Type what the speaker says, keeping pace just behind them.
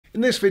In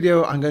this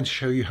video, I'm going to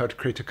show you how to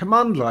create a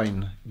command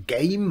line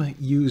game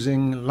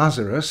using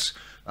Lazarus.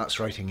 That's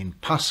writing in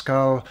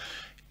Pascal.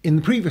 In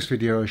the previous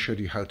video, I showed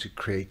you how to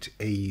create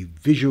a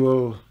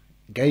visual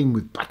game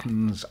with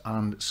buttons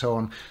and so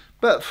on.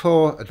 But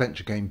for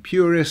adventure game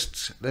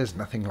purists, there's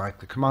nothing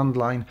like the command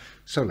line.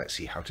 So let's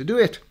see how to do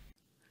it.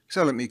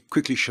 So let me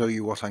quickly show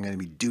you what I'm going to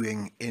be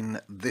doing in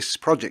this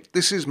project.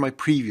 This is my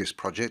previous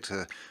project,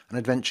 an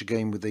adventure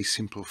game with a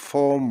simple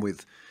form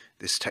with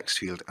this text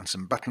field and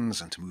some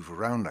buttons, and to move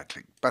around I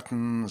click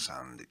buttons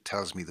and it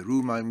tells me the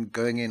room I'm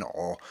going in,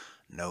 or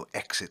no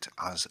exit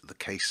as the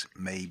case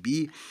may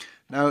be.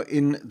 Now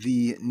in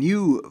the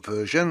new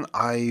version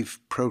I've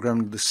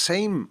programmed the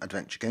same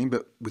adventure game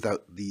but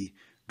without the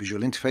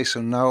visual interface,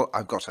 so now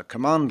I've got a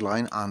command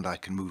line and I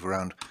can move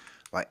around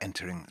by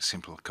entering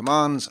simple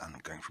commands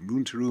and going from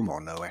room to room,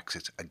 or no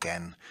exit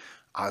again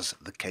as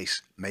the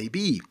case may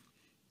be.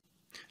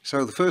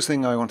 So the first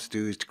thing I want to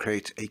do is to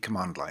create a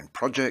command line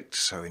project.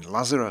 So in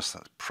Lazarus,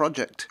 that's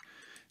project,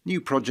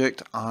 new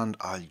project, and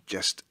I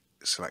just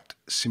select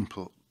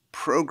simple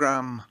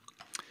program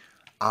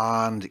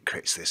and it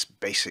creates this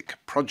basic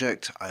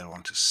project. I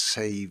want to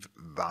save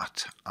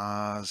that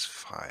as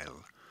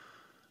file,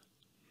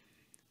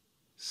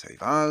 save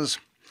as,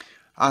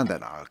 and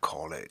then I'll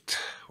call it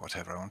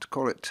whatever I want to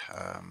call it,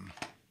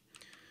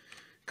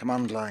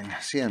 command line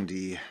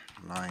cmd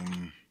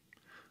line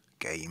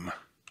game,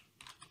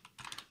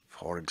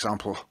 for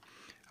example,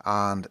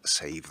 and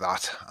save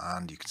that,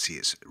 and you can see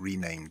it's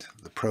renamed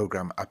the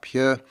program up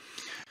here.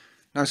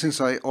 Now, since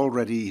I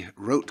already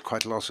wrote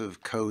quite a lot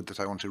of code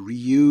that I want to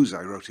reuse,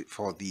 I wrote it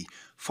for the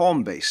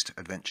form-based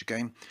adventure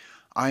game,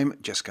 I'm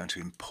just going to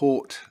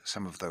import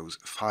some of those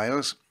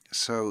files.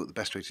 So the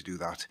best way to do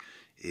that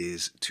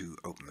is to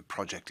open the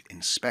project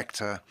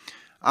inspector,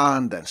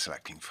 and then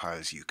selecting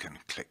files you can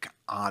click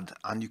add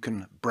and you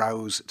can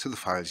browse to the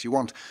files you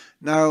want.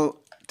 Now,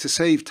 to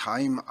save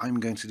time, I'm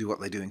going to do what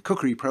they do in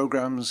cookery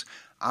programs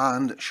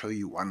and show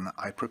you one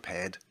I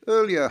prepared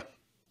earlier.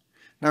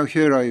 Now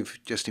here I've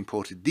just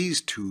imported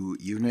these two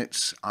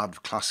units,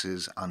 adv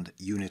classes and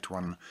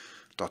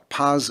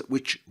unit1.pas,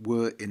 which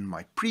were in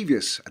my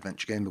previous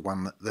adventure game, the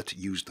one that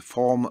used the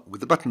form with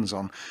the buttons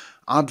on.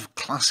 Adv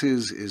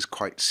classes is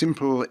quite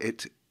simple.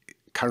 It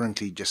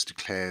currently just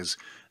declares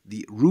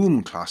the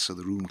room class, so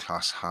the room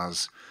class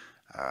has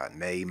a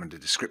name and a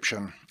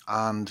description,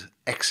 and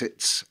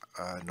exits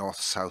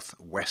north, south,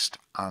 west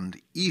and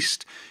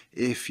east.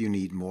 If you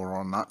need more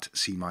on that,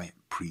 see my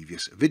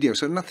previous video.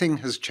 So nothing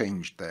has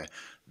changed there.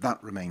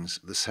 That remains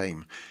the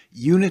same.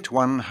 Unit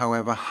 1,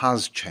 however,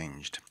 has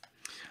changed,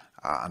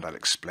 and I'll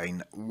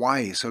explain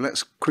why. So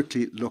let's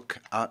quickly look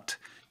at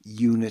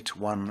Unit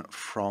 1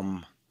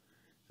 from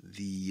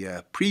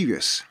the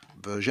previous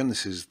version.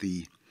 This is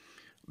the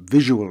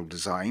visual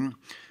design.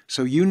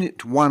 So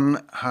Unit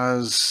 1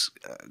 has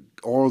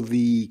all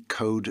the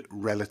code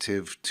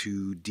relative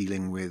to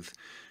dealing with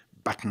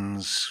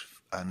buttons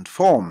and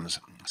forms.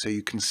 So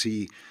you can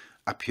see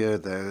up here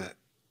the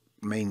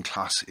main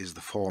class is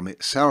the form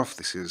itself.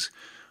 This is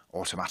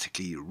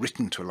automatically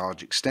written to a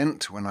large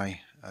extent when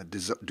I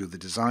do the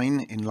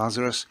design in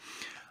Lazarus.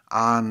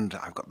 And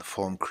I've got the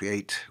form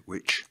create,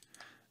 which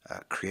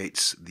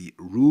creates the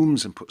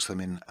rooms and puts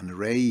them in an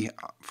array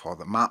for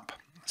the map,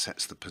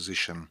 sets the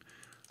position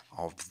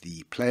of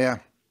the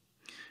player.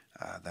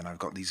 Then I've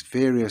got these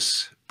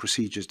various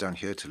procedures down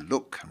here to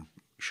look and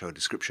show a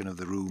description of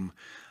the room,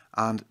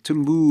 and to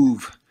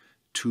move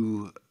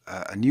to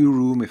a new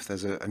room if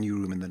there's a new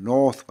room in the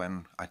north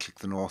when I click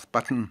the north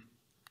button,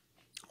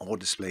 or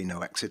display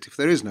no exit if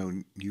there is no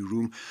new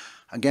room.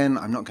 Again,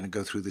 I'm not going to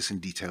go through this in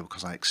detail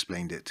because I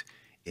explained it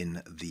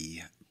in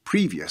the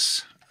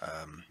previous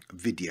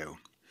video.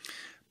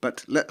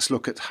 But let's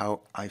look at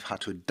how I've had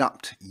to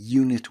adapt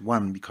Unit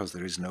 1 because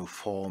there is no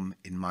form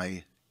in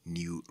my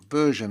new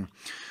version.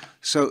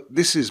 So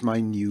this is my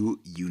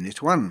new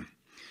Unit 1.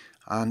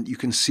 And you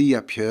can see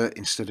up here,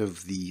 instead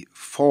of the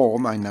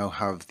form, I now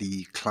have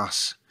the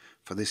class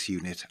for this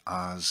unit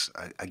as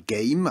a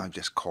game. I've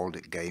just called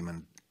it game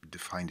and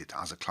defined it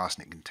as a class,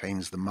 and it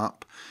contains the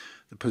map,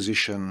 the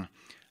position,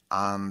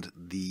 and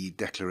the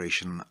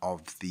declaration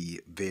of the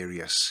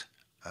various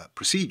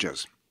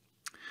procedures.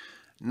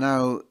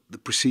 Now, the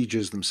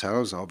procedures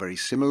themselves are very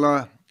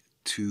similar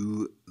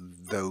to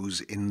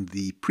those in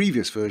the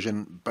previous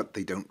version, but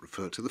they don't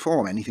refer to the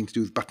form. Anything to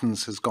do with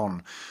buttons has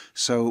gone.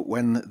 So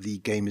when the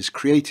game is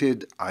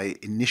created, I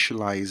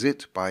initialize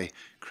it by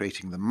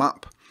creating the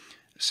map,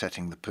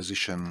 setting the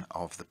position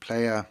of the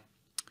player,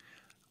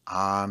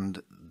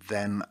 and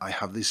then I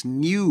have this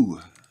new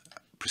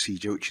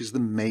procedure, which is the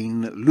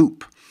main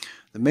loop.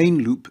 The main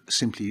loop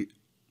simply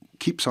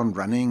keeps on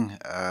running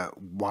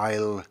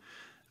while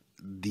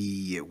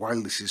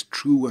this is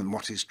true, and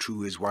what is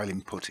true is while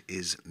input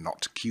is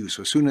not Q.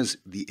 So as soon as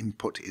the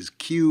input is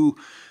Q,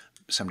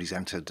 somebody's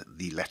entered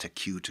the letter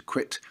Q to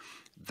quit,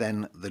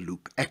 then the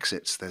loop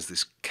exits. There's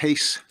this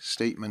case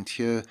statement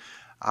here,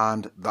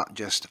 and that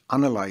just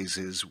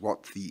analyzes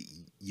what the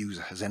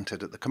user has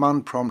entered at the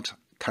command prompt.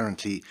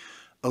 Currently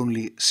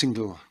only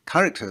single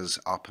characters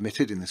are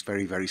permitted in this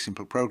very, very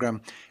simple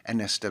program,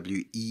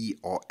 NSWE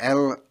or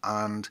L,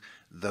 and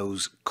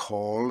those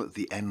call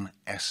the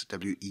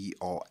NSWE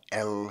or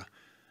L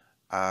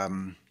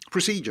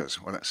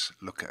procedures. Well, let's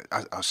look at,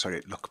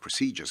 look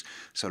procedures.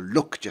 So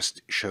look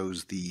just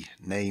shows the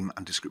name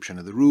and description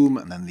of the room,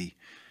 and then the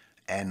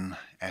N,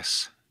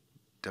 S,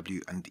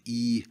 W and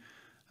E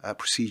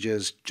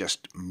procedures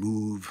just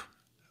move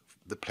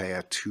the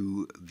player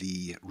to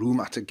the room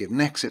at a given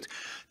exit.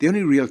 The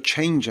only real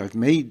change I've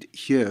made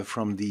here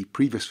from the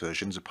previous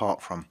versions,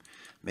 apart from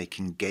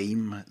making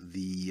game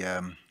the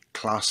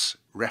class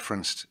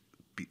referenced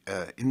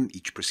in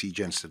each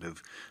procedure instead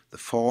of the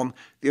form,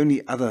 the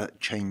only other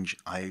change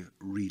I've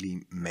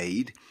really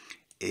made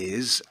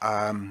is,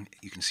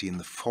 you can see in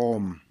the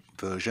form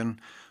version,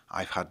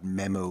 I've had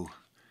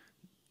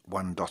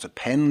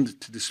memo1.append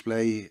to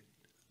display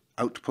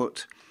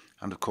output,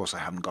 and of course I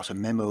haven't got a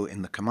memo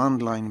in the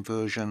command line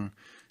version,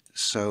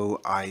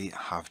 so I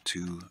have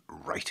to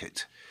write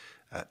it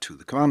to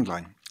the command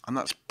line, and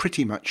that's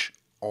pretty much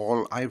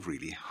all I've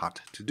really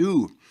had to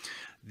do.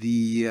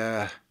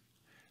 The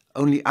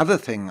only other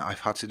thing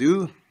I've had to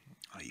do,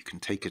 you can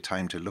take your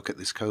time to look at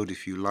this code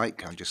if you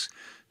like, I'll just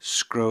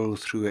scroll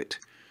through it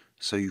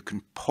so you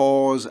can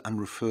pause and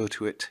refer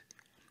to it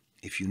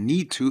if you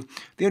need to.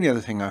 The only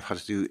other thing I've had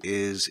to do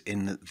is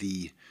in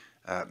the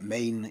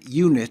main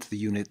unit, the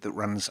unit that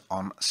runs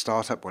on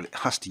startup, well, it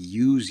has to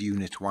use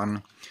unit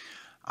 1,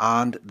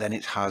 and then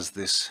it has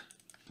this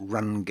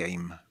run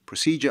game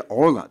procedure.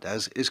 All that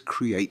does is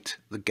create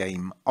the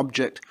game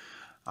object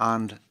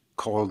and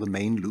call the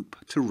main loop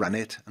to run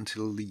it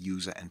until the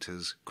user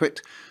enters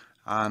quit,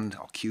 and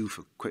or queue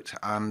for quit,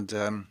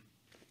 and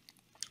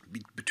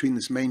between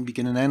this main,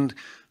 begin and end,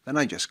 then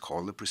I just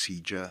call the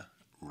procedure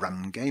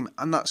run game,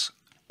 and that's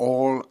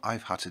all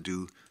I've had to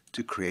do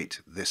to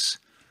create this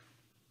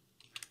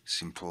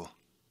simple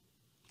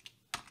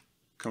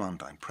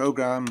command line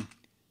program.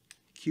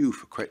 Queue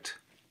for quit,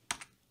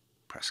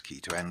 press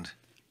key to end,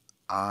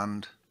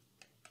 and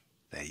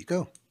there you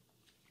go.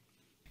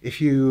 If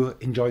you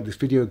enjoyed this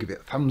video, give it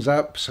a thumbs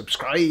up,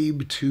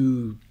 subscribe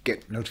to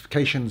get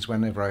notifications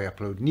whenever I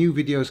upload new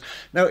videos.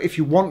 Now, if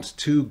you want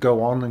to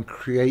go on and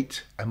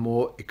create a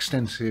more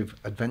extensive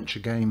adventure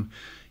game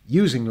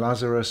using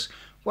Lazarus,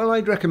 well,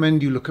 I'd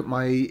recommend you look at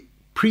my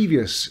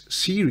previous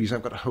series.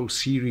 I've got a whole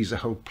series, a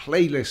whole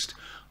playlist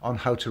on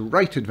how to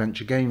write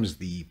adventure games,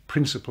 the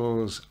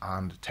principles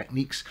and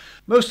techniques.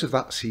 Most of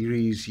that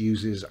series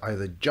uses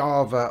either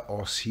Java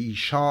or C#,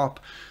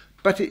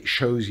 but it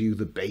shows you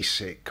the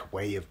basic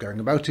way of going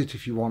about it.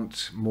 If you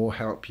want more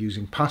help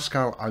using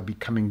Pascal, I'll be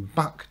coming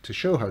back to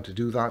show how to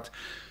do that.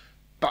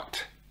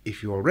 But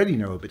if you already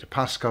know a bit of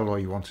Pascal, or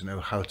you want to know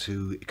how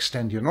to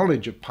extend your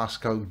knowledge of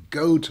Pascal,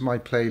 go to my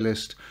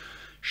playlist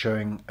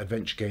showing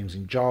adventure games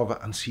in Java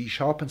and C#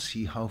 and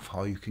see how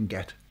far you can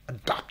get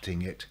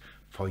adapting it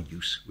for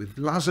use with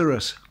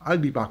Lazarus. I'll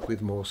be back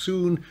with more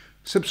soon.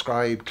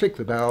 Subscribe, click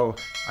the bell,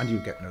 and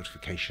you'll get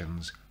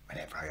notifications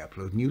whenever I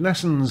upload new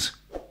lessons.